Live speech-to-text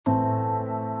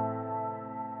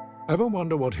Ever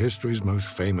wonder what history's most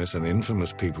famous and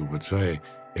infamous people would say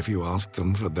if you asked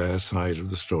them for their side of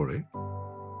the story?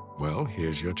 Well,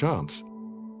 here's your chance.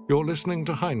 You're listening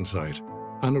to Hindsight,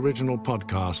 an original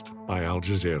podcast by Al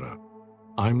Jazeera.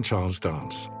 I'm Charles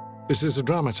Dance. This is a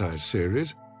dramatized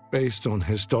series based on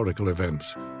historical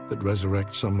events that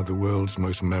resurrect some of the world's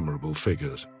most memorable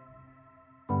figures.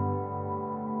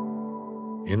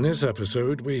 In this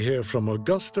episode, we hear from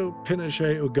Augusto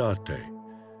Pinochet Ugarte,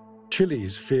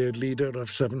 Chile's feared leader of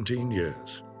 17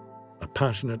 years. A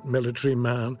passionate military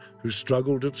man who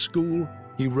struggled at school,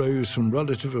 he rose from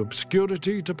relative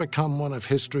obscurity to become one of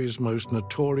history's most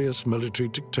notorious military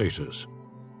dictators.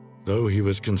 Though he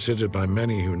was considered by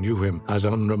many who knew him as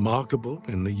unremarkable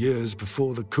in the years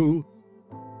before the coup,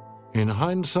 in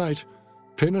hindsight,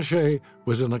 Pinochet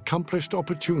was an accomplished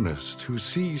opportunist who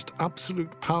seized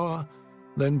absolute power,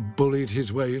 then bullied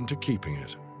his way into keeping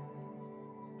it.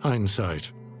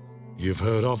 Hindsight. You've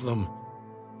heard of them.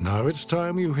 Now it's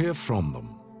time you hear from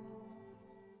them.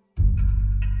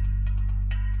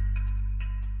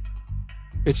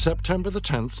 It's September the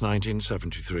 10th,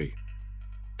 1973.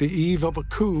 The eve of a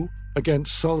coup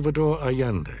against Salvador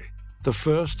Allende, the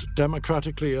first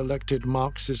democratically elected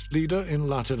Marxist leader in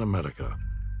Latin America.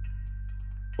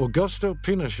 Augusto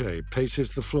Pinochet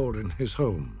paces the floor in his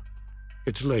home.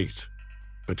 It's late,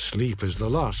 but sleep is the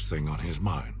last thing on his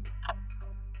mind.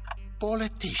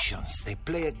 Politicians, they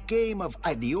play a game of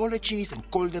ideologies and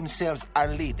call themselves our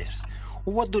leaders.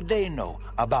 What do they know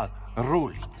about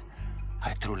ruling?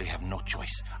 I truly have no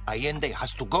choice. Allende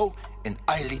has to go, and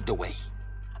I lead the way.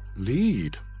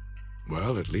 Lead?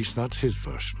 Well, at least that's his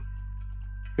version.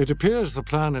 It appears the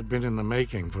plan had been in the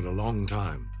making for a long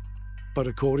time, but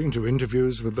according to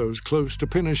interviews with those close to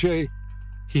Pinochet,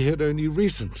 he had only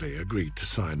recently agreed to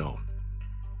sign on.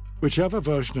 Whichever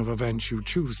version of events you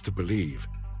choose to believe,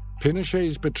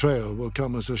 Pinochet's betrayal will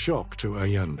come as a shock to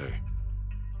Allende.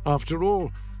 After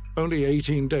all, only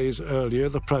 18 days earlier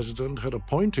the president had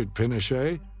appointed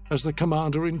Pinochet as the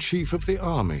commander-in-chief of the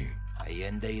army.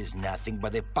 Allende is nothing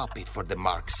but a puppet for the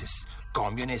Marxists,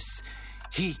 communists.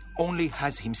 He only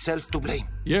has himself to blame.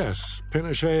 Yes,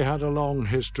 Pinochet had a long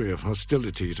history of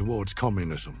hostility towards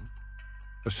communism,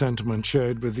 a sentiment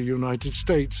shared with the United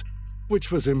States,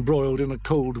 which was embroiled in a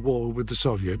Cold War with the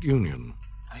Soviet Union.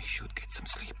 I should get some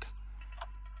sleep.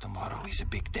 Tomorrow is a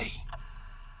big day.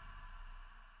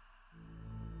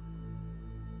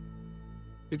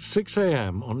 It's 6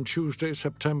 a.m. on Tuesday,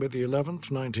 September the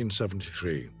 11th,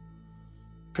 1973.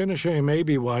 Pinochet may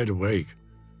be wide awake,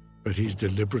 but he's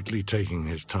deliberately taking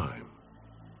his time.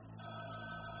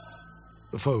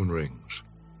 The phone rings.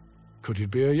 Could it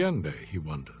be Allende, he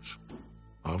wonders.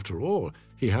 After all,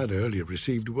 he had earlier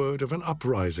received word of an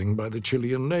uprising by the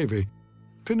Chilean Navy.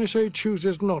 Pinochet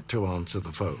chooses not to answer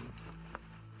the phone.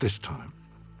 This time.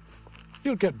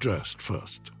 He'll get dressed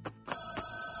first.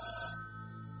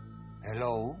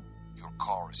 Hello? Your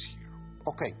car is here.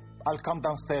 Okay, I'll come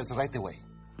downstairs right away.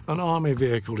 An army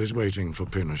vehicle is waiting for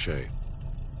Pinochet.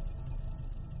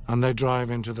 And they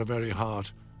drive into the very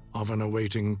heart of an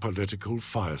awaiting political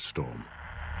firestorm.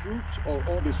 Troops are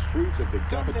on the streets of the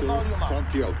capital,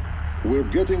 Santiago. We're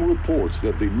getting reports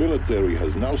that the military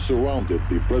has now surrounded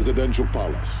the presidential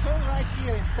palace. Turn right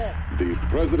here instead. The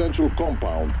presidential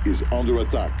compound is under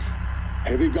attack.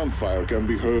 Heavy gunfire can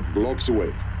be heard blocks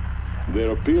away.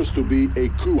 There appears to be a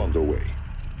coup underway.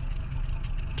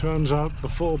 Turns out the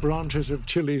four branches of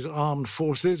Chile's armed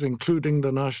forces, including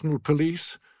the National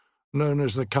Police, known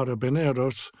as the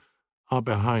Carabineros, are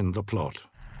behind the plot.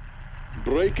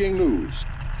 Breaking news.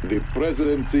 The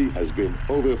presidency has been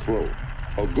overthrown.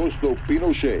 Augusto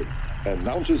Pinochet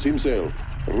announces himself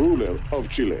ruler of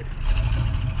Chile.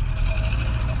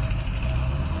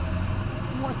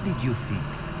 What did you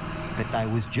think? That I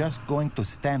was just going to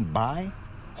stand by?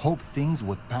 Hope things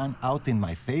would pan out in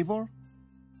my favor?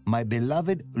 My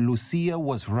beloved Lucia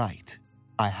was right.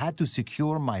 I had to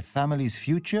secure my family's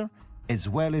future as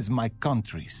well as my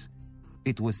country's.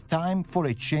 It was time for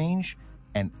a change,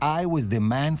 and I was the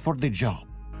man for the job.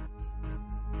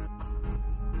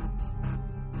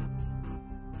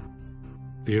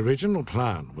 The original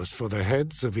plan was for the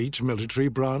heads of each military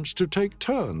branch to take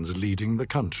turns leading the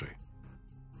country.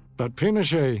 But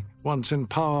Pinochet, once in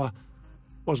power,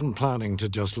 wasn't planning to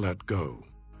just let go.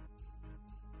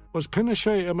 Was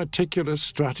Pinochet a meticulous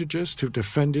strategist who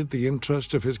defended the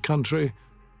interest of his country,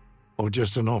 or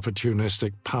just an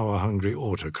opportunistic, power-hungry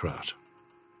autocrat?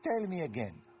 Tell me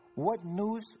again, what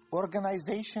news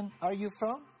organization are you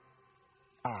from?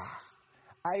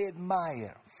 I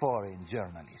admire foreign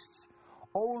journalists,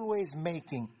 always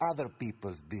making other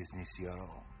people's business your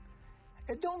own.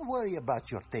 And don't worry about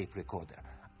your tape recorder.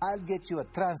 I'll get you a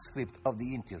transcript of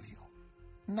the interview.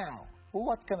 Now,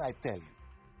 what can I tell you?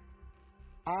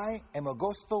 I am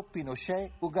Augusto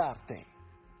Pinochet Ugarte.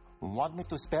 Want me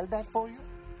to spell that for you?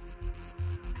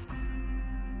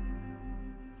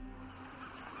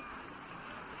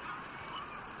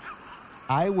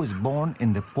 I was born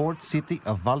in the port city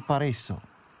of Valparaiso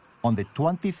on the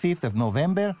 25th of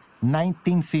November,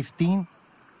 1915,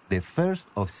 the first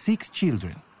of 6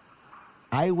 children.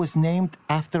 I was named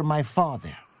after my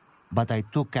father, but I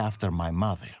took after my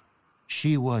mother.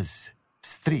 She was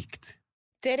strict.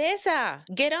 Teresa,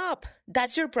 get up.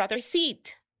 That's your brother's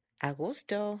seat.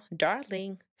 Augusto,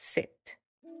 darling, sit.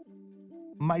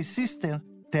 My sister,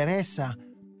 Teresa,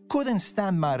 couldn't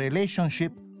stand my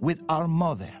relationship with our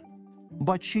mother,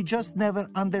 but she just never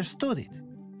understood it.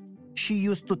 She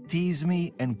used to tease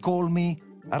me and call me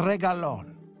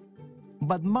regalón.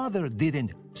 But mother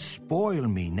didn't spoil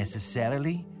me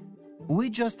necessarily. We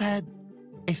just had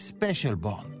a special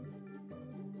bond.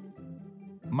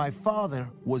 My father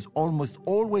was almost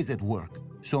always at work,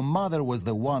 so mother was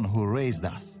the one who raised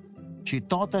us. She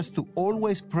taught us to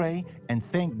always pray and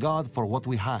thank God for what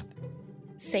we had.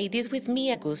 Say this with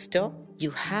me, Augusto.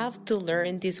 You have to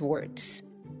learn these words.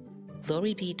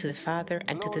 Glory be to the Father,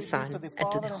 and to the Son,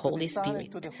 and to the Holy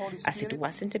Spirit, as it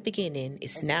was in the beginning,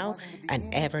 is now,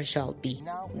 and ever shall be,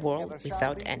 world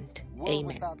without end.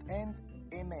 Amen.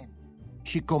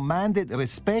 She commanded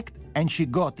respect, and she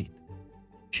got it.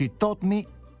 She taught me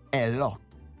a lot.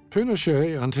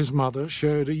 Pinochet and his mother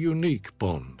shared a unique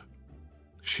bond.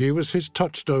 She was his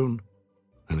touchstone,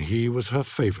 and he was her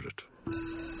favorite.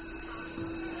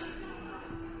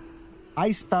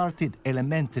 I started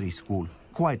elementary school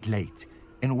quite late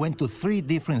and went to 3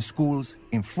 different schools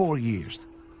in 4 years.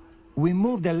 We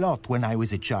moved a lot when I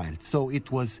was a child, so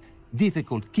it was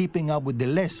difficult keeping up with the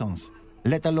lessons,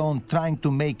 let alone trying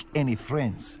to make any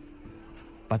friends.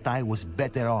 But I was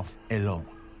better off alone.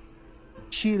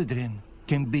 Children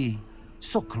can be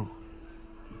so cruel.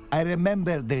 I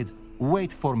remember they'd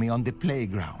wait for me on the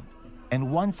playground, and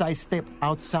once I stepped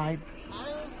outside,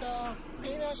 Augusto,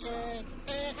 Pinochet,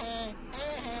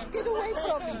 get away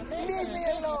from me, leave me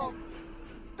alone.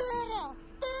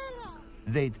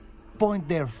 They'd point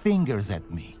their fingers at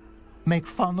me, make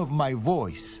fun of my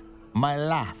voice, my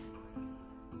laugh.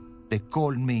 They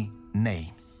called me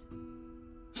names.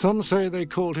 Some say they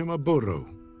called him a burro,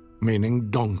 meaning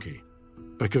donkey,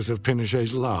 because of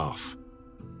Pinochet's laugh.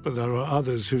 But there are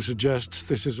others who suggest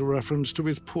this is a reference to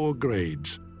his poor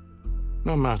grades.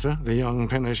 No matter, the young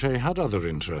Pinochet had other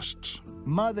interests.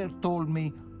 Mother told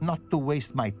me not to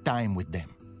waste my time with them.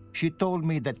 She told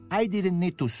me that I didn't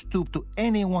need to stoop to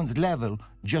anyone's level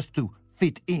just to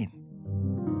fit in.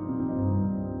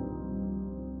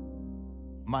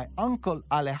 My uncle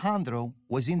Alejandro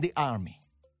was in the army.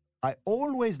 I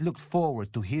always looked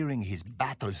forward to hearing his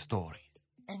battle stories.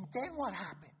 And then what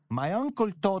happened? My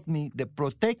uncle taught me that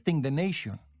protecting the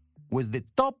nation was the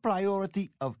top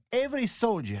priority of every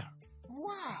soldier.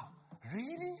 Wow,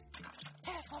 really?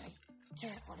 Carefully.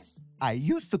 I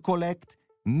used to collect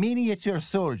miniature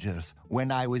soldiers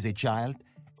when I was a child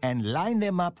and line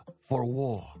them up for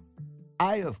war.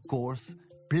 I, of course,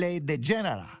 played the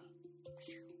general.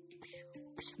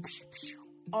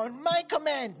 On my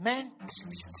command, man.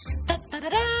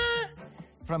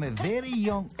 From a very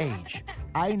young age,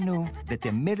 I knew that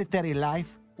the military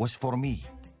life was for me.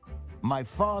 My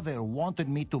father wanted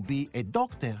me to be a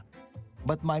doctor,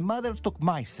 but my mother took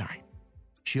my side.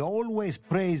 She always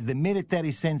praised the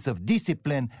military sense of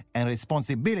discipline and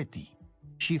responsibility.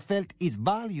 She felt its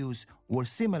values were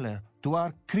similar to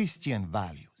our Christian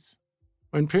values.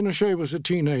 When Pinochet was a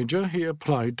teenager, he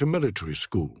applied to military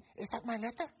school. Is that my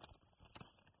letter?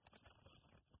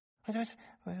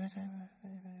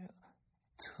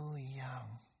 Too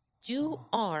young. You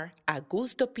are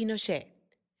Augusto Pinochet.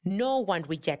 No one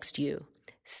rejects you.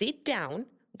 Sit down.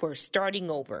 We're starting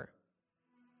over.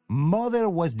 Mother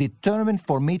was determined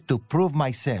for me to prove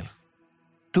myself.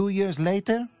 2 years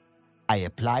later, I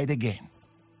applied again.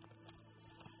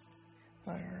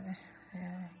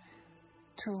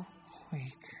 Too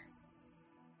weak.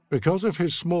 Because of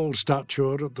his small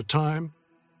stature at the time,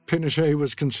 Pinochet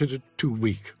was considered too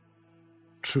weak.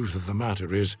 Truth of the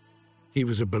matter is, he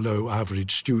was a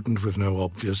below-average student with no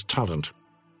obvious talent,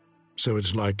 so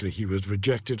it's likely he was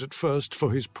rejected at first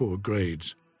for his poor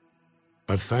grades.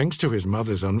 But thanks to his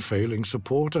mother's unfailing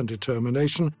support and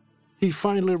determination, he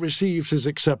finally received his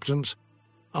acceptance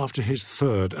after his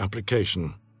 3rd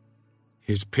application.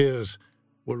 His peers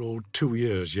were all 2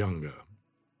 years younger.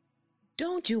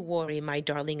 Don't you worry, my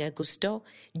darling Augusto.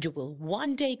 You will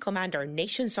one day command our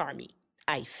nation's army.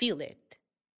 I feel it.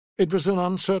 It was an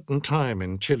uncertain time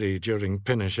in Chile during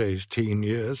Pinochet's teen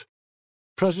years.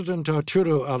 President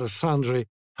Arturo Alessandri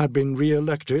had been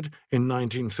re-elected in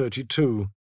 1932,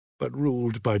 but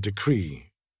ruled by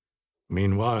decree.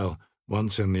 Meanwhile,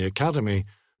 once in the academy,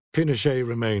 Pinochet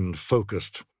remained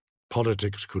focused.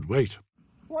 Politics could wait.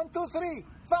 1, 2, 3,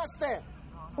 faster!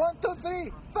 1, 2,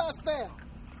 3, faster!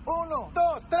 1, 2,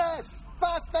 3,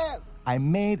 faster! I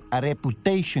made a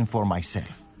reputation for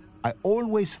myself. I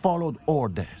always followed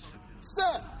orders.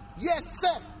 Sir! Yes,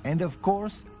 sir! And of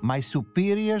course, my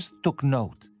superiors took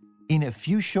note. In a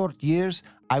few short years,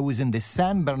 I was in the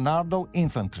San Bernardo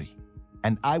Infantry,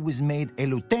 and I was made a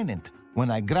lieutenant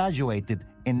when I graduated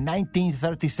in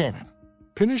 1937.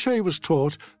 Pinochet was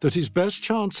taught that his best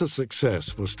chance of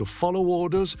success was to follow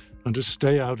orders and to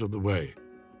stay out of the way,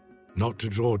 not to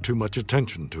draw too much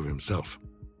attention to himself.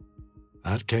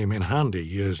 That came in handy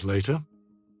years later,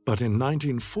 but in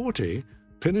 1940,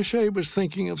 Pinochet was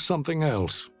thinking of something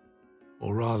else,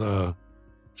 or rather,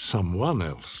 someone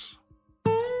else.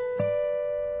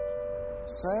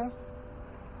 Sir,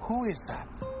 who is that?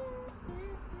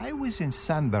 I was in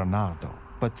San Bernardo,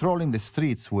 patrolling the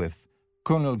streets with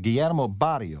Colonel Guillermo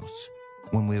Barrios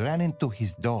when we ran into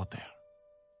his daughter.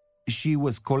 She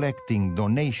was collecting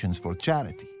donations for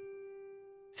charity.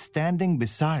 Standing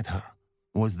beside her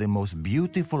was the most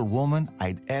beautiful woman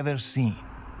I'd ever seen.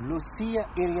 Lucia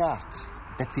Iriart.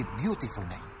 That's a beautiful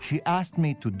name. She asked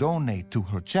me to donate to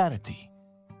her charity,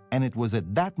 and it was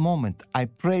at that moment I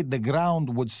prayed the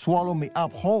ground would swallow me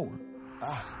up whole.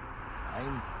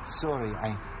 I'm sorry,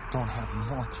 I don't have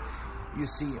much. You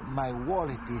see, my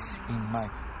wallet is in my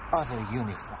other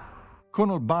uniform.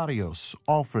 Colonel Barrios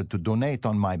offered to donate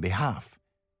on my behalf,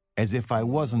 as if I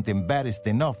wasn't embarrassed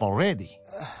enough already.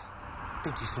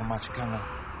 Thank you so much, Colonel.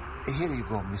 Here you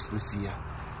go, Miss Lucia.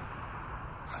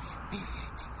 How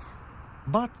humiliating.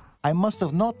 But I must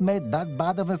have not made that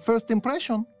bad of a first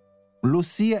impression.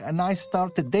 Lucia and I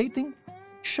started dating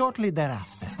shortly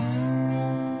thereafter.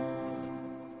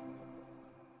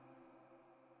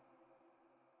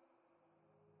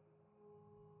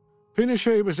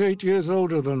 Pinochet was 8 years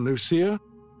older than Lucia,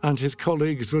 and his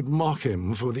colleagues would mock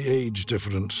him for the age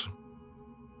difference.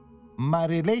 My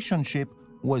relationship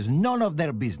was none of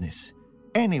their business.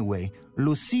 Anyway,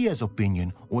 Lucia's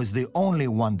opinion was the only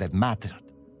one that mattered.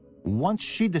 Once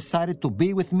she decided to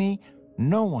be with me,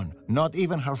 no one, not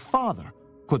even her father,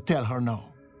 could tell her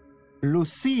no.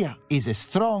 Lucia is a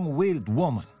strong-willed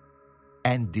woman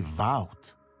and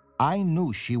devout. I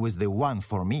knew she was the one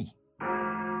for me.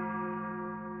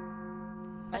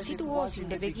 As it was in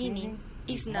the beginning,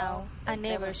 is now, and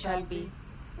ever shall be,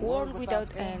 world without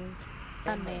end.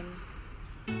 Amen.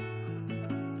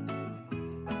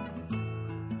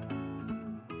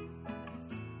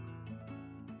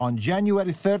 On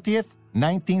January 30th,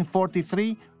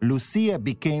 1943, Lucia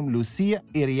became Lucia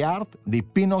Iriart de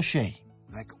Pinochet.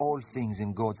 Like all things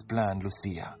in God's plan,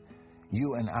 Lucia,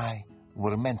 you and I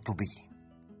were meant to be.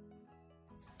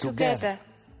 Together,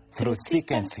 through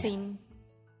thick and thin.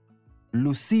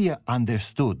 Lucia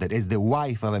understood that as the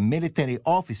wife of a military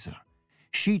officer,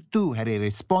 she too had a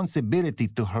responsibility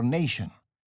to her nation.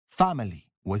 Family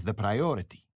was the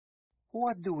priority.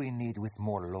 What do we need with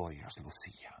more lawyers,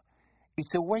 Lucia?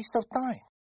 It's a waste of time.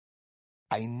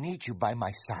 I need you by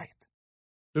my side.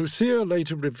 Lucia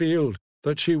later revealed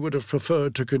that she would have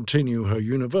preferred to continue her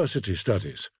university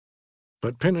studies,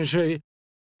 but Pinochet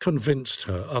convinced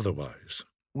her otherwise.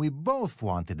 We both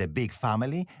wanted a big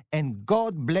family, and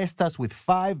God blessed us with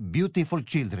 5 beautiful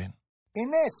children.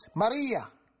 Inés, Maria,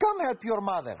 come help your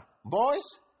mother.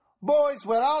 Boys,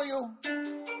 where are you?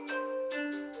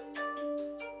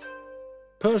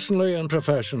 Personally and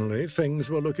professionally, things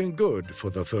were looking good for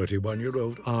the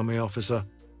 31-year-old army officer.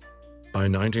 By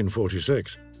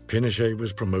 1946, Pinochet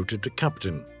was promoted to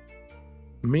captain.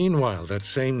 Meanwhile, that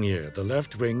same year, the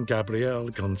left-wing Gabriel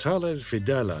González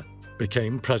Videla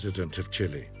became president of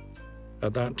Chile.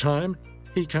 At that time,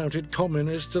 he counted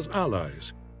communists as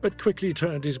allies, but quickly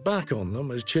turned his back on them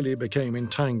as Chile became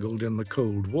entangled in the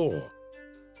Cold War.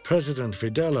 President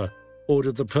Videla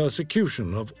ordered the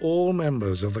persecution of all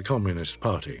members of the Communist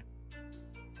Party.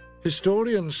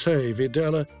 Historians say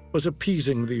Videla was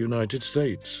appeasing the United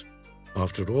States.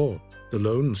 After all, the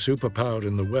lone superpower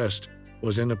in the West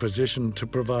was in a position to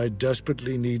provide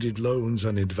desperately needed loans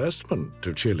and investment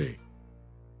to Chile.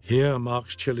 Here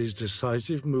marks Chile's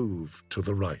decisive move to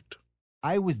the right.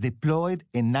 I was deployed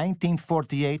in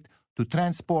 1948 to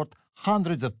transport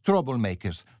hundreds of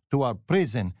troublemakers to our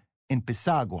prison in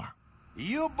Pisagua.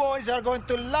 You boys are going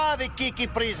to love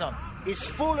Iquique prison. It's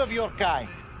full of your kind.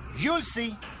 You'll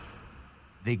see.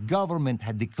 The government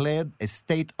had declared a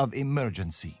state of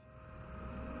emergency.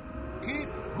 Keep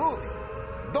moving.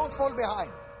 Don't fall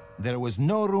behind. There was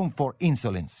no room for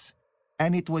insolence.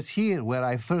 And it was here where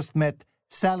I first met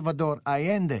Salvador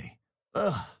Allende.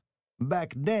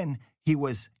 Back then, he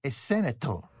was a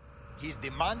senator. He's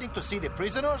demanding to see the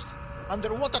prisoners?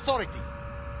 Under what authority?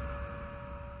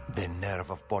 The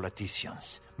nerve of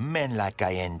politicians. Men like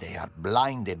Allende are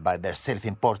blinded by their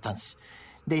self-importance.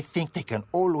 They think they can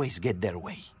always get their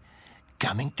way.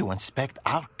 Coming to inspect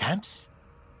our camps?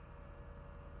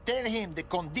 Tell him the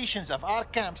conditions of our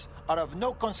camps are of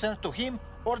no concern to him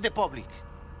or the public.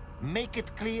 Make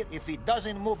it clear if he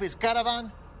doesn't move his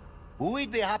caravan,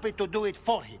 we'd be happy to do it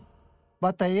for him.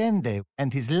 But Allende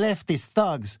and his leftist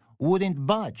thugs wouldn't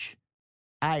budge.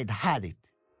 I'd had it.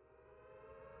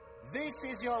 This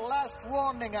is your last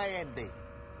warning, Allende.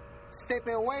 Step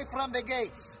away from the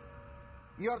gates.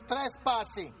 You're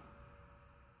trespassing.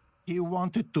 He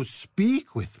wanted to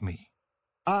speak with me.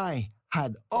 I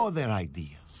had other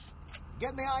ideas.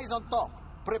 Get me eyes on top.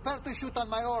 Prepare to shoot on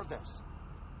my orders.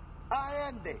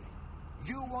 Allende,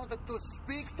 you wanted to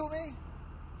speak to me?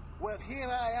 Well, here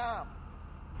I am.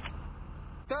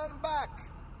 Turn back.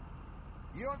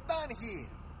 You're done here.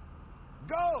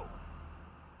 Go!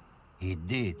 He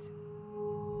did.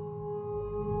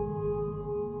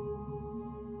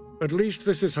 At least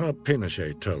this is how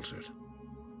Pinochet tells it.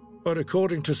 But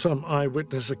according to some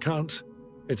eyewitness accounts,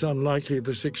 it's unlikely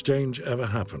this exchange ever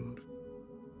happened.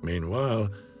 Meanwhile,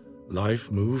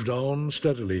 life moved on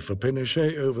steadily for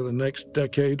Pinochet over the next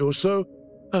decade or so,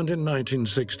 and in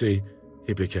 1960,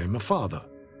 he became a father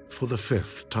for the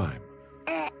 5th time.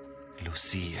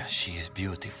 Lucia, she is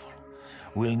beautiful.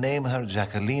 We'll name her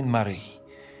Jacqueline Marie.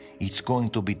 It's going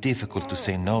to be difficult to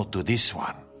say no to this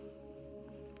one.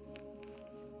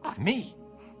 Me?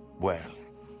 Well,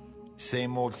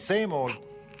 same old, same old.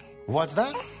 What's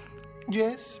that?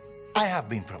 Yes, I have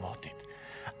been promoted.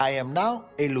 I am now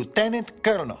a lieutenant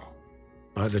colonel.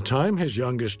 By the time his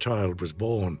youngest child was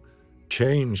born,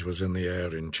 change was in the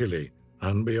air in Chile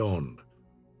and beyond.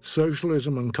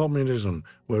 Socialism and communism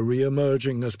were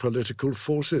re-emerging as political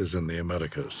forces in the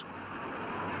Americas.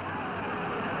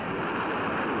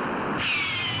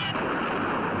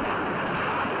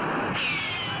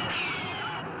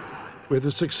 With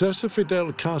the success of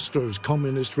Fidel Castro's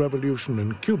communist revolution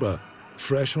in Cuba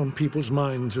fresh on people's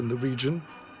minds in the region,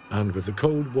 and with the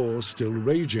Cold War still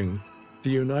raging,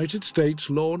 the United States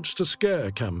launched a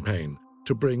scare campaign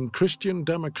to bring Christian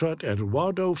Democrat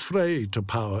Eduardo Frei to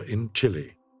power in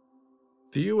Chile.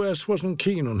 The U.S. wasn't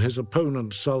keen on his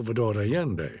opponent Salvador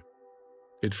Allende.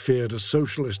 It feared a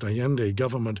socialist Allende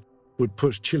government would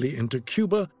push Chile into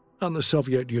Cuba and the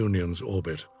Soviet Union's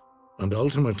orbit, and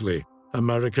ultimately,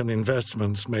 American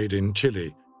investments made in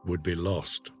Chile would be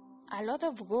lost. A lot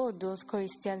of good those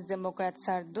Christian Democrats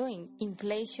are doing.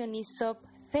 Inflation is up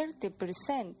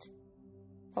 30%.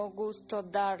 Augusto,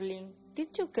 darling, did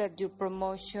you get your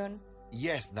promotion?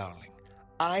 Yes, darling.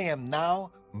 I am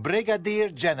now Brigadier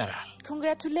General.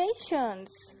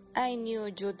 Congratulations! I knew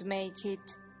you'd make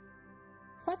it.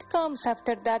 What comes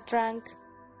after that rank?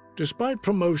 Despite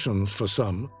promotions for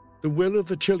some, the will of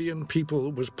the Chilean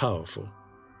people was powerful,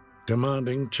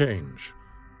 demanding change,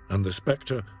 and the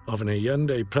specter of an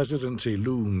Allende presidency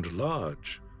loomed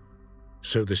large.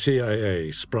 So the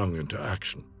CIA sprung into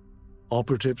action.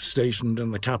 Operatives stationed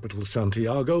in the capital,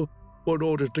 Santiago, were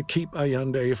ordered to keep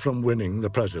Allende from winning the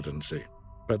presidency.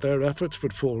 But their efforts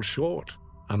would fall short,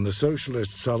 and the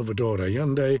socialist Salvador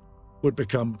Allende would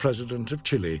become president of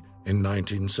Chile in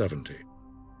 1970.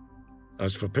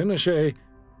 As for Pinochet,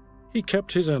 he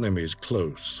kept his enemies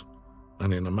close,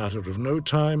 and in a matter of no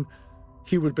time,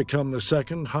 he would become the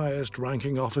second highest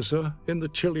ranking officer in the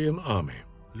Chilean army.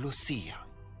 Lucia,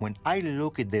 when I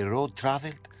look at the road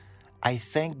traveled, I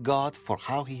thank God for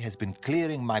how he has been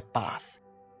clearing my path.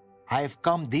 I have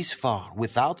come this far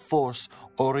without force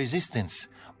or resistance,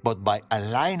 but by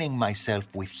aligning myself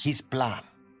with his plan.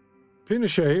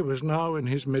 Pinochet was now in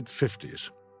his mid-50s.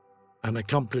 An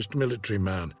accomplished military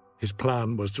man, his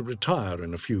plan was to retire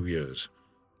in a few years.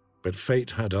 But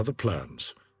fate had other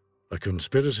plans. A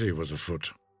conspiracy was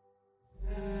afoot.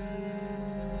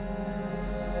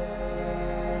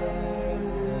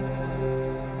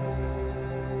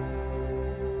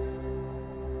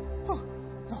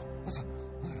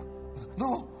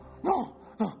 No.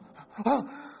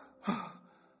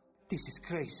 This is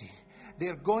crazy.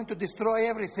 They're going to destroy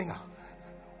everything.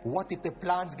 What if the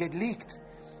plans get leaked?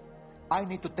 I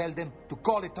need to tell them to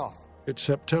call it off. It's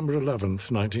September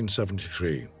 11th,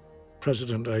 1973.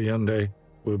 President Allende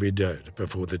will be dead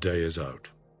before the day is out.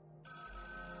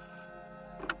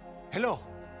 Hello.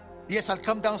 Yes, I'll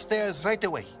come downstairs right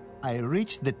away. I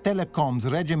reached the telecoms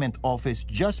regiment office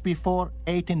just before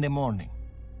 8 in the morning.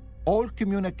 All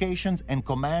communications and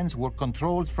commands were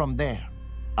controlled from there.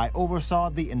 I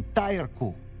oversaw the entire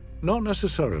coup. Not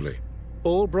necessarily.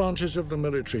 All branches of the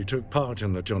military took part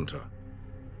in the junta.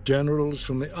 Generals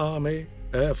from the army,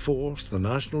 air force, the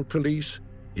national police,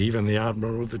 even the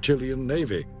admiral of the Chilean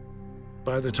Navy.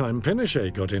 By the time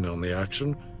Pinochet got in on the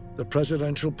action, the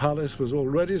presidential palace was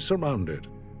already surrounded.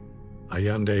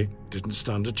 Allende didn't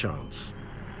stand a chance.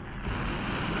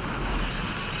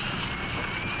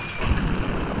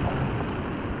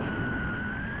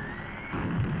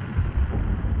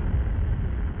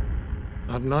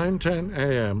 At 9:10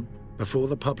 a.m., before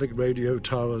the public radio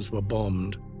towers were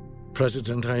bombed,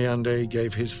 President Allende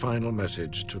gave his final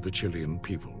message to the Chilean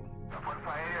people.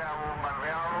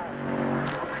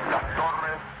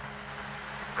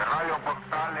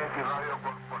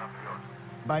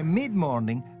 By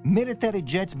mid-morning, military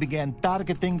jets began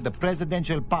targeting the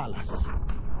presidential palace.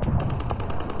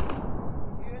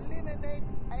 Eliminate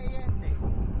Allende.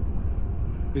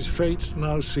 His fate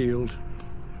now sealed,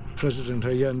 President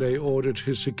Allende ordered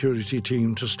his security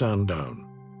team to stand down.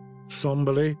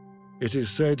 Somberly, it is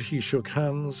said he shook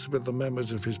hands with the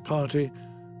members of his party,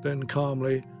 then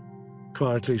calmly,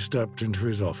 quietly stepped into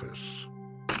his office.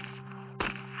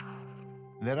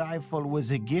 The rifle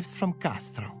was a gift from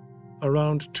Castro.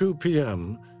 Around 2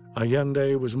 p.m.,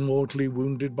 Allende was mortally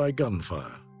wounded by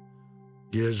gunfire.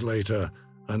 Years later,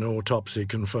 an autopsy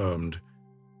confirmed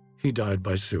he died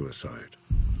by suicide.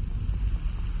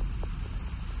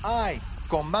 I,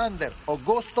 Commander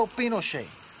Augusto Pinochet,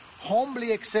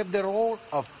 humbly accept the role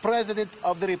of President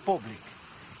of the Republic.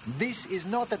 This is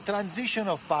not a transition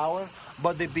of power,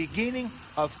 but the beginning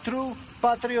of true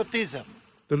patriotism.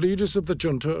 The leaders of the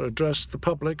junta addressed the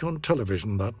public on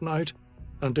television that night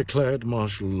and declared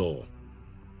martial law.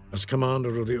 As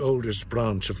commander of the oldest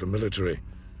branch of the military,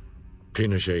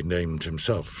 Pinochet named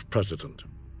himself president.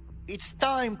 It's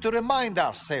time to remind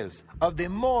ourselves of the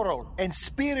moral and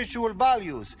spiritual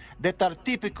values that are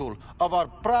typical of our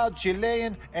proud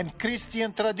Chilean and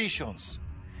Christian traditions.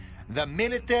 The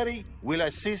military will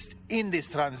assist in this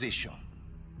transition.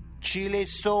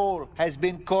 Chile's soul has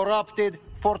been corrupted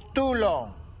for too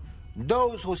long.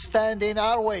 Those who stand in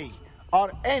our way are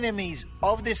enemies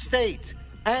of the state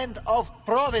and of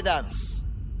Providence.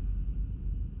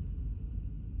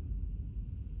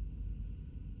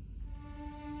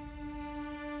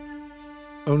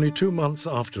 Only 2 months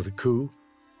after the coup,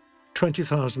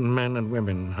 20,000 men and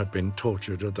women had been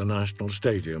tortured at the National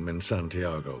Stadium in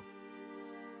Santiago.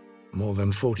 More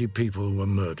than 40 people were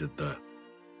murdered there.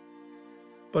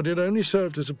 But it only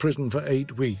served as a prison for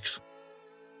 8 weeks.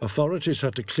 Authorities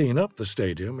had to clean up the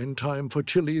stadium in time for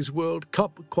Chile's World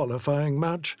Cup qualifying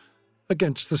match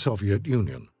against the Soviet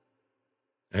Union.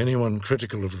 Anyone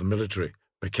critical of the military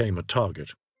became a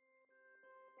target.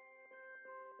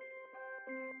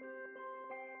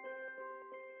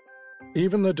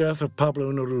 Even the death of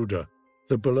Pablo Neruda,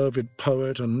 the beloved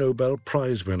poet and Nobel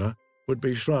Prize winner, would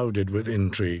be shrouded with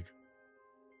intrigue.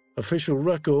 Official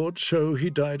records show he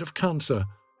died of cancer,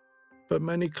 but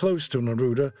many close to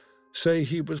Neruda say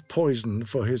he was poisoned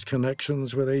for his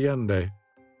connections with Allende.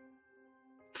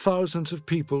 Thousands of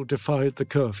people defied the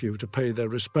curfew to pay their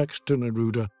respects to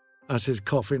Neruda as his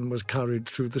coffin was carried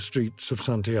through the streets of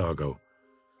Santiago,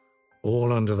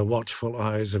 all under the watchful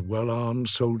eyes of well-armed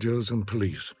soldiers and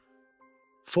police.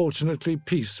 Fortunately,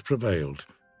 peace prevailed,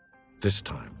 this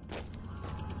time.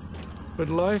 But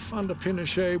life under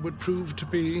Pinochet would prove to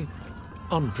be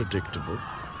unpredictable.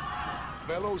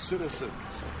 Fellow citizens,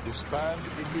 disband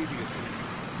immediately.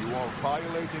 You are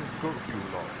violating curfew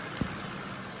law.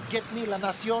 Get me La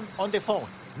Nación on the phone,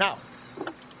 now.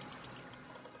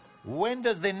 When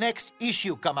does the next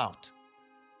issue come out?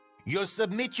 You'll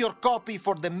submit your copy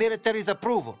for the military's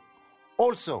approval.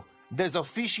 Also, there's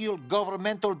official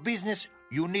governmental business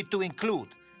you need to include.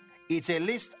 It's a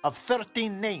list of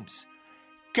 13 names.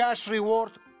 Cash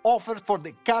reward offered for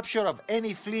the capture of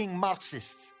any fleeing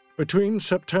Marxists. Between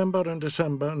September and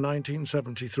December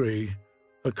 1973,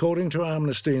 according to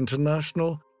Amnesty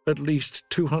International, at least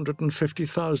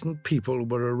 250,000 people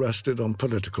were arrested on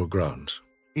political grounds.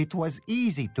 It was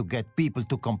easy to get people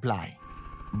to comply,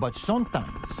 but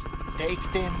sometimes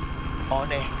Take them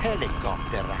on a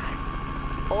helicopter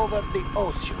ride over the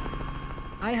ocean.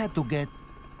 I had to get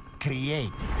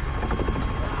creative.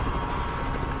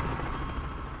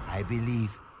 I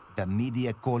believe the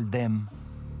media called them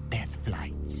death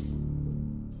flights.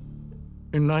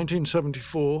 In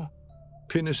 1974,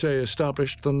 Pinochet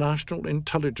established the National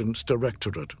Intelligence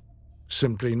Directorate,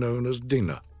 simply known as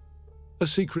DINA, a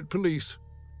secret police,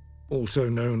 also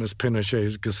known as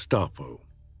Pinochet's Gestapo.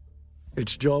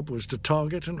 Its job was to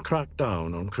target and crack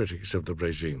down on critics of the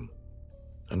regime.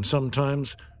 And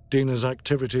sometimes Dina's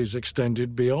activities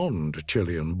extended beyond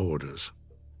Chilean borders.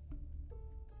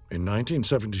 In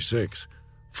 1976,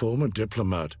 former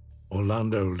diplomat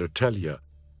Orlando Letelier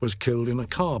was killed in a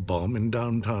car bomb in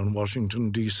downtown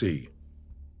Washington, D.C.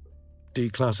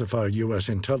 Declassified U.S.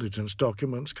 intelligence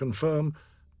documents confirm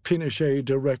Pinochet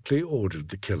directly ordered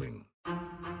the killing.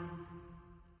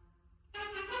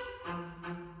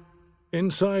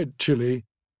 Inside Chile,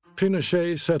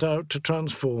 Pinochet set out to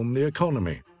transform the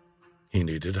economy. He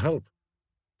needed help.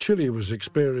 Chile was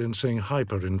experiencing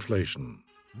hyperinflation.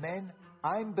 Men,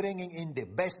 I'm bringing in the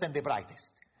best and the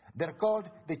brightest. They're called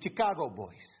the Chicago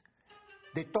Boys.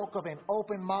 They talk of an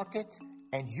open market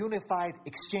and unified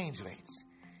exchange rates.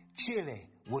 Chile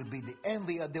will be the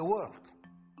envy of the world.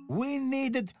 We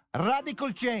needed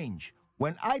radical change.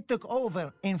 When I took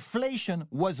over, inflation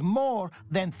was more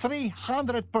than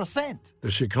 300%.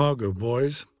 The Chicago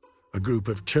Boys, a group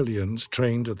of Chileans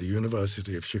trained at the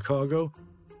University of Chicago,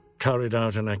 carried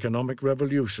out an economic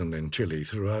revolution in Chile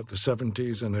throughout the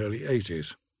 70s and early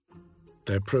 80s.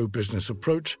 Their pro-business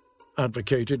approach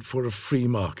advocated for a free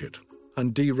market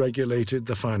and deregulated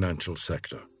the financial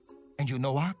sector. And you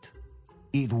know what?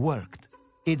 It worked.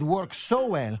 It worked so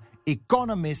well,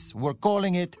 economists were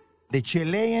calling it the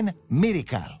Chilean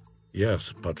miracle.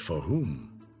 Yes, but for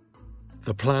whom?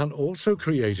 The plan also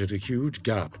created a huge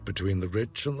gap between the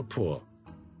rich and the poor.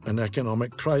 An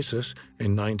economic crisis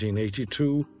in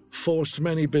 1982 forced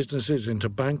many businesses into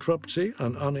bankruptcy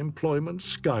and unemployment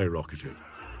skyrocketed.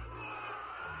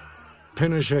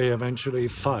 Pinochet eventually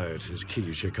fired his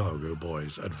key Chicago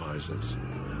Boys advisors.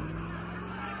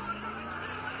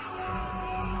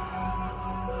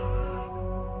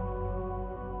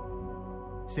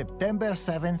 September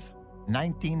 7th,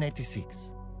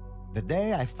 1986. The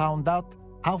day I found out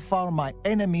how far my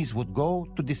enemies would go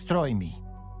to destroy me.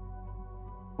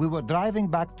 We were driving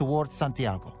back towards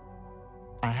Santiago.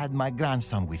 I had my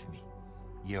grandson with me.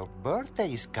 Your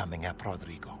birthday is coming up,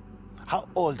 Rodrigo. How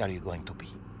old are you going to be?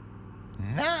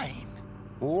 9?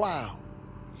 Wow,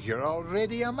 you're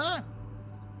already a man.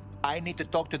 I need to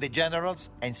talk to the generals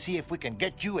and see if we can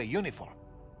get you a uniform.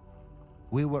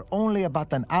 We were only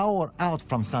about an hour out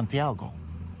from Santiago.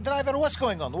 Driver, what's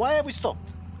going on? Why have we stopped?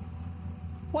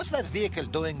 What's that vehicle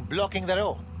doing blocking the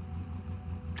road?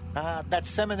 That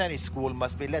seminary school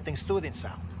must be letting students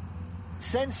out.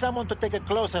 Send someone to take a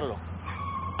closer look.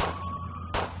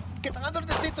 Get under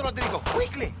the seat, Rodrigo,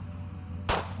 quickly!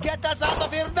 Get us out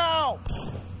of here now!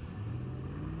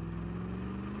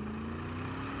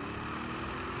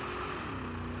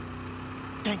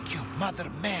 Thank you, Mother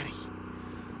Mary.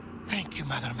 Thank you,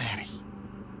 Mother Mary.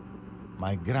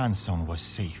 My grandson was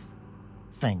safe.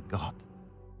 Thank God.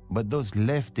 But those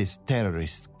leftist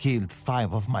terrorists killed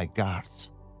 5 of my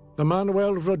guards. The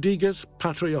Manuel Rodriguez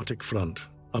Patriotic Front,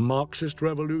 a Marxist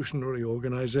revolutionary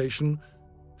organization,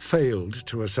 failed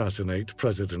to assassinate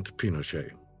President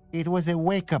Pinochet. It was a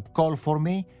wake-up call for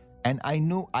me, and I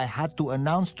knew I had to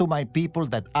announce to my people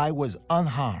that I was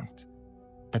unharmed,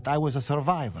 that I was a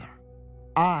survivor.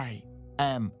 I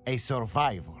am a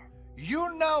survivor.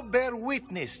 You now bear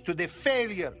witness to the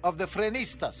failure of the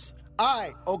Frenistas.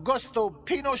 I, Augusto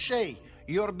Pinochet,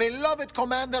 your beloved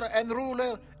commander and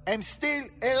ruler, am still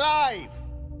alive.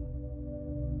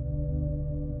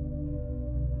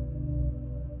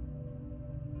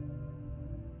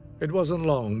 It wasn't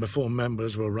long before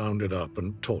members were rounded up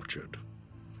and tortured.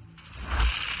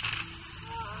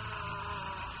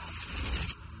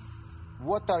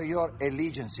 What are your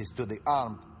allegiances to the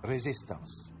armed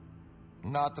resistance?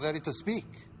 Not ready to speak?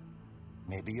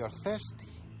 Maybe you're thirsty.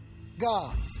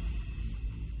 Guards,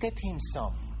 get him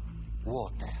some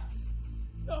water.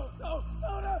 No.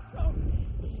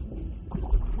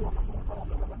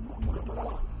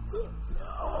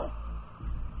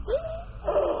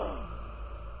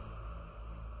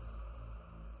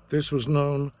 This was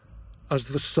known as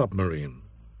the submarine.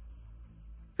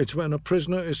 It's when a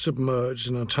prisoner is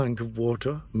submerged in a tank of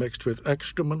water mixed with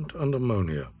excrement and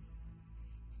ammonia.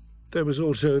 There was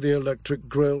also the electric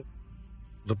grill,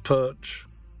 the perch,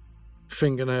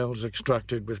 fingernails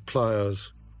extracted with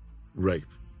pliers,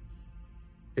 rape.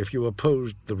 If you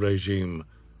opposed the regime,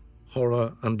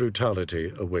 horror and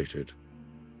brutality awaited.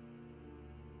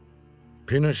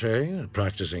 Pinochet, a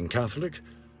practicing Catholic,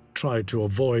 tried to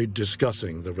avoid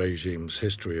discussing the regime's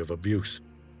history of abuse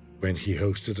when he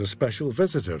hosted a special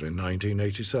visitor in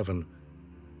 1987.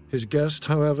 His guest,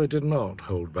 however, did not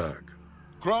hold back.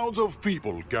 Crowds of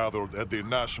people gathered at the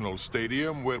National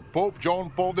Stadium, where Pope John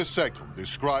Paul II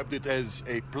described it as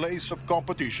a place of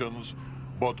competitions,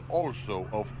 but also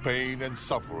of pain and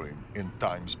suffering in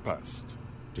times past.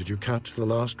 Did you catch the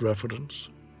last reference?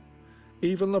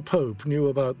 Even the Pope knew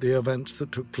about the events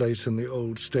that took place in the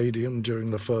old stadium during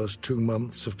the first 2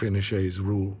 months of Pinochet's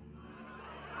rule.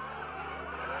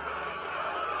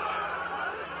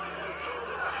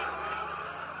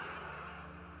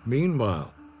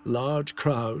 Meanwhile, large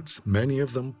crowds, many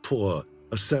of them poor,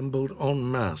 assembled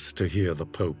en masse to hear the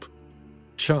Pope,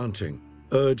 chanting,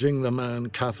 urging the man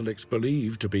Catholics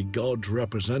believe to be God's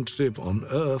representative on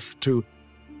earth to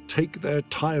take their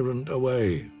tyrant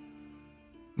away.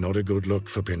 Not a good look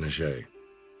for Pinochet,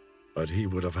 but he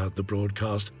would have had the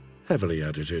broadcast heavily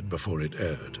edited before it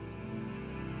aired.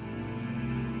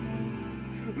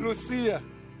 Lucia,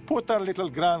 put our little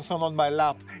grandson on my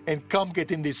lap and come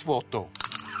get in this photo.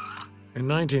 In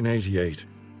 1988,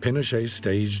 Pinochet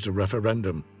staged a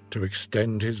referendum to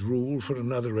extend his rule for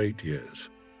another 8 years.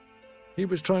 He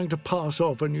was trying to pass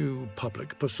off a new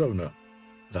public persona,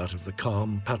 that of the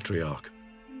calm patriarch,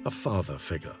 a father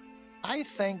figure. I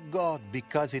thank God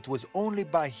because it was only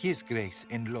by His grace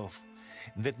and love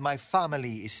that my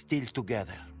family is still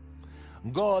together.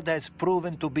 God has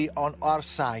proven to be on our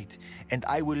side, and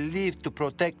I will live to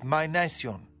protect my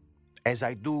nation as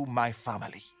I do my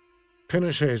family.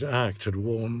 Pinochet's act had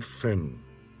worn thin.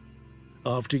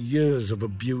 After years of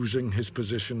abusing his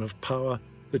position of power,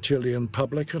 the Chilean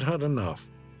public had had enough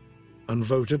and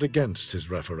voted against his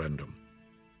referendum.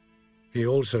 He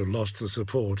also lost the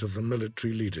support of the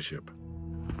military leadership.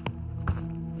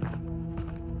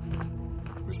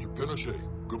 Mr. Pinochet,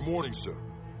 good morning, sir.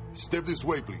 Step this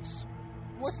way, please.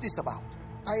 What's this about?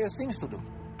 I have things to do.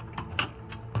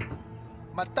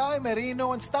 Matai,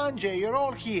 Merino, and Stange, you're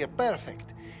all here. Perfect.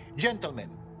 Gentlemen,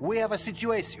 we have a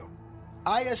situation.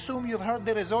 I assume you've heard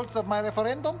the results of my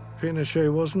referendum?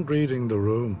 Pinochet wasn't reading the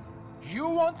room. You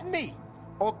want me,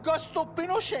 Augusto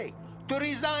Pinochet, to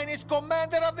resign as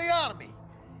commander of the army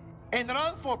and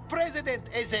run for president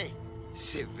as a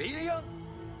civilian?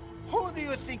 Who do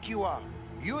you think you are?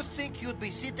 You think you'd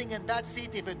be sitting in that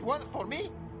seat if it weren't for me?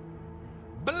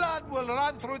 Blood will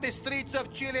run through the streets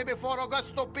of Chile before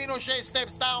Augusto Pinochet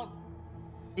steps down.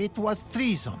 It was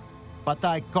treason, but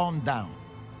I calmed down.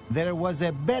 There was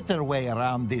a better way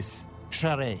around this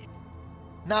charade.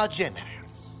 Now,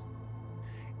 generals,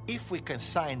 if we can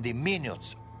sign the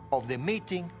minutes of the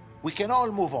meeting, we can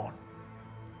all move on.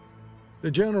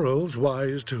 The generals,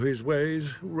 wise to his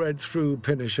ways, read through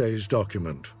Pinochet's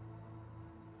document.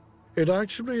 It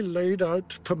actually laid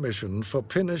out permission for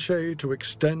Pinochet to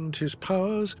extend his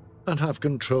powers and have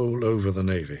control over the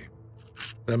Navy.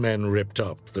 The men ripped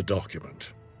up the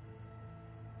document.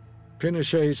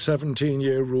 Pinochet's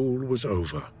 17-year rule was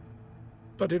over.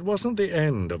 But it wasn't the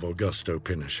end of Augusto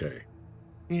Pinochet.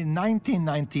 In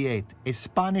 1998, a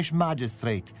Spanish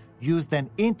magistrate used an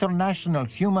international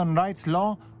human rights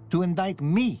law to indict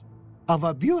me of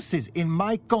abuses in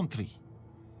my country.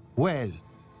 Well,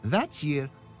 that year,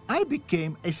 I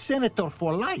became a senator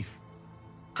for life.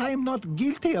 I am not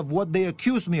guilty of what they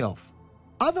accuse me of.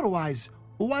 Otherwise,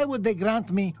 why would they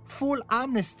grant me full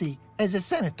amnesty as a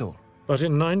senator? But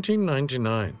in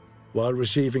 1999, while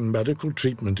receiving medical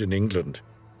treatment in England,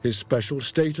 his special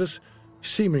status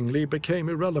seemingly became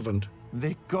irrelevant.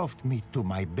 They cuffed me to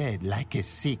my bed like a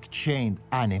sick, chained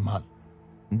animal.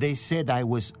 They said I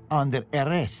was under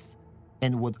arrest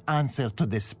and would answer to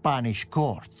the Spanish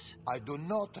courts. I do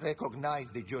not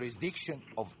recognize the jurisdiction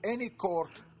of any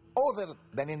court other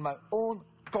than in my own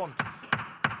country.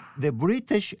 The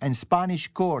British and Spanish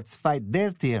courts fight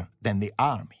dirtier than the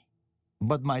army.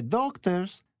 But my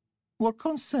doctors were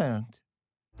concerned.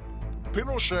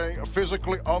 Pinochet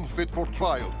physically unfit for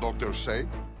trial, doctors say.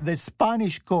 The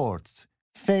Spanish courts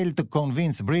failed to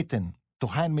convince Britain to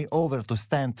hand me over to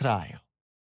stand trial.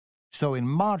 So in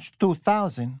March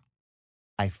 2000,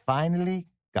 I finally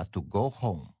got to go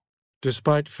home.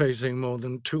 Despite facing more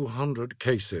than 200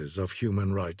 cases of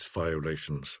human rights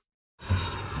violations.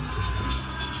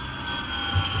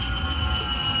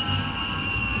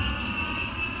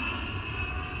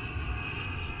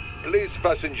 Please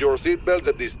fasten your seatbelts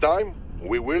at this time.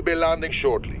 We will be landing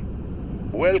shortly.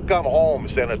 Welcome home,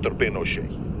 Senator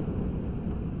Pinochet.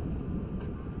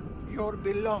 Your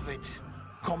beloved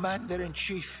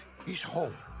Commander-in-Chief is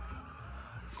home.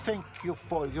 Thank you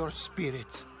for your spirit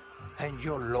and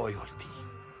your loyalty.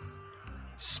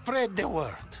 Spread the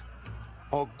word.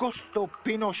 Augusto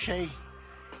Pinochet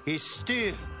is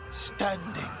still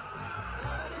standing.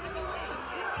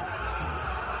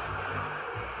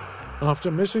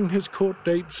 After missing his court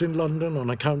dates in London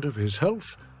on account of his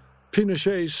health,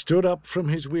 Pinochet stood up from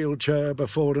his wheelchair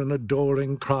before an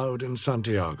adoring crowd in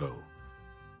Santiago.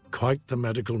 Quite the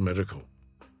medical miracle.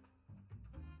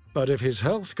 But if his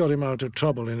health got him out of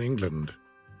trouble in England,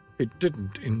 it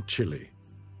didn't in Chile.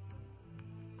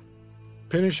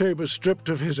 Pinochet was stripped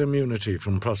of his immunity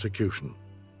from prosecution.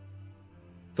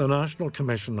 The National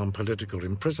Commission on Political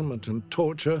Imprisonment and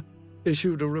Torture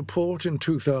issued a report in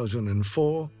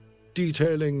 2004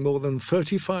 detailing more than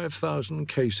 35,000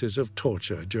 cases of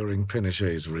torture during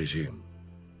Pinochet's regime.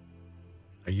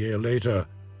 A year later,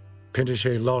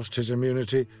 Pinochet lost his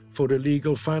immunity for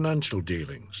illegal financial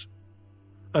dealings,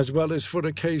 as well as for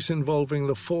a case involving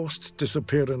the forced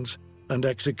disappearance and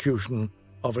execution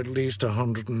of at least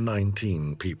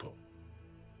 119 people.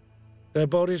 Their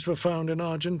bodies were found in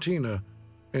Argentina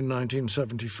in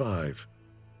 1975.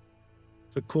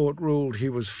 The court ruled he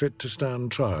was fit to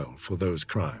stand trial for those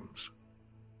crimes.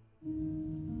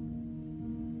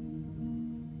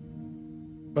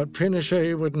 But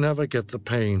Pinochet would never get the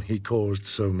pain he caused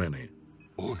so many.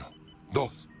 1, 2,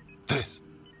 3.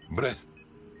 Breath.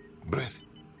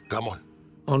 Come on.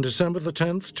 On December the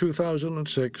 10th,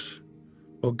 2006,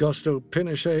 Augusto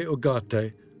Pinochet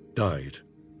Ugarte died.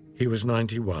 He was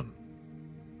 91.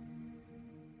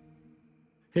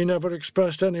 He never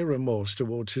expressed any remorse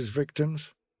towards his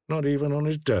victims, not even on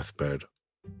his deathbed.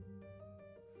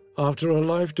 After a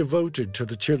life devoted to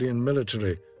the Chilean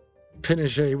military,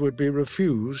 Pinochet would be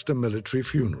refused a military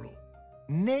funeral.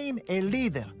 Name a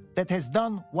leader that has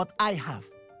done what I have.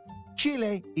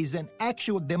 Chile is an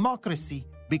actual democracy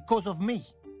because of me.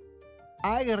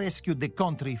 I rescued the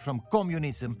country from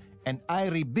communism and I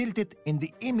rebuilt it in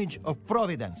the image of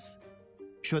Providence.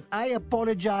 Should I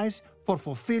apologize for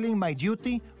fulfilling my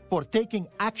duty, for taking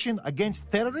action against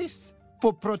terrorists,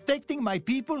 for protecting my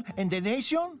people and the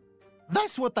nation?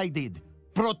 That's what I did.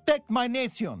 Protect my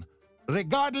nation,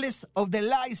 regardless of the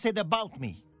lies said about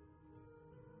me.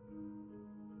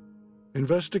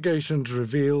 Investigations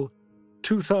reveal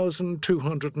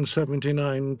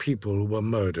 2,279 people were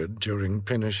murdered during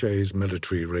Pinochet's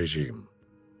military regime.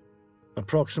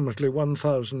 Approximately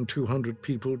 1,200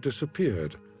 people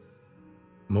disappeared.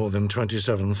 More than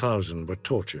 27,000 were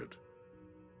tortured.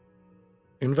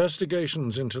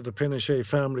 Investigations into the Pinochet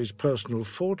family's personal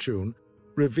fortune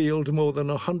revealed more than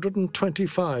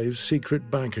 125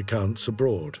 secret bank accounts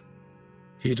abroad.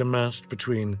 He'd amassed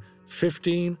between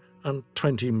 $15 and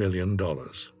 $20 million.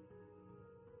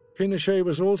 Pinochet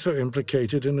was also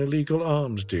implicated in illegal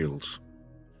arms deals.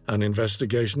 An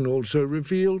investigation also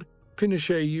revealed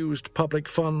Pinochet used public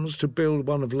funds to build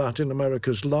one of Latin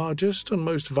America's largest and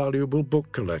most valuable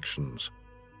book collections,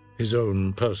 his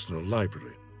own personal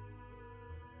library.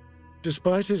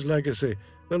 Despite his legacy,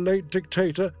 the late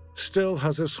dictator still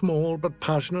has a small but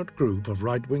passionate group of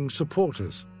right-wing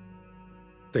supporters.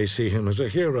 They see him as a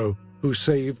hero who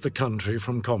saved the country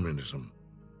from communism.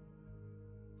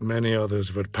 Many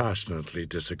others would passionately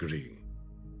disagree.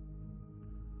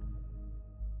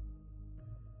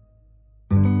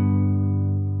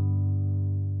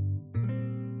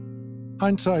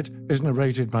 Hindsight is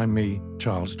narrated by me,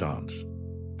 Charles Dance.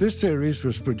 This series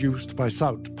was produced by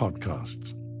Sout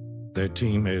Podcasts. Their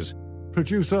team is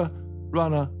producer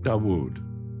Rana Dawood,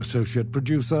 associate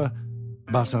producer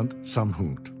Basant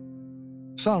Samhoot.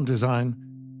 Sound design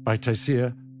by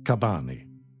Taisir Kabani.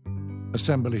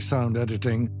 Assembly sound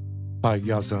editing by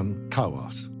Yazan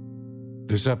Kawas.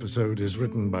 This episode is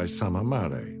written by Sama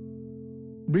Mare.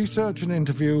 Research and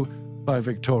interview by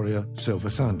Victoria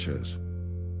Silva-Sanchez.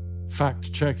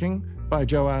 Fact-checking by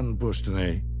Joanne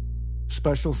Bustane.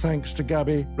 Special thanks to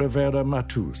Gabby Rivera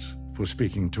Matus for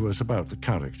speaking to us about the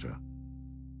character.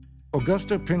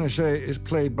 Augusto Pinochet is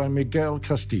played by Miguel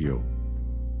Castillo.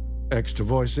 Extra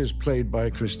voices played by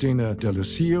Cristina De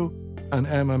Lucio and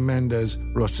Emma Mendez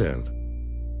Rosell.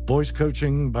 Voice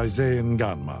coaching by Zayn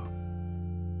Ganma.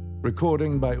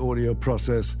 Recording by Audio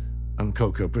Process and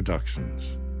Coco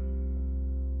Productions.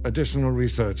 Additional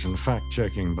research and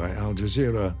fact-checking by Al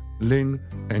Jazeera, Lynn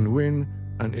Enwin,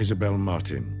 and Isabel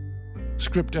Martin.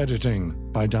 Script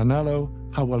editing by Danilo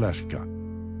Hawaleshka.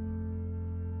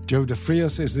 Joe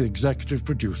DeFrias is the executive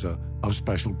producer of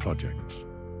Special Projects.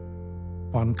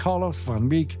 Juan Carlos Van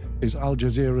Meek is Al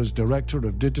Jazeera's Director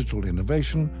of Digital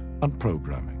Innovation and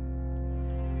Programming.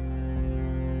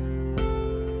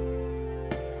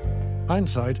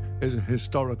 Hindsight is a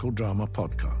historical drama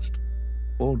podcast.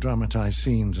 All dramatized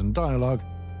scenes and dialogue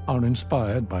are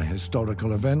inspired by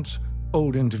historical events,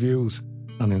 old interviews,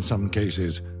 and in some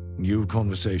cases, new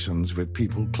conversations with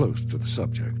people close to the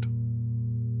subject.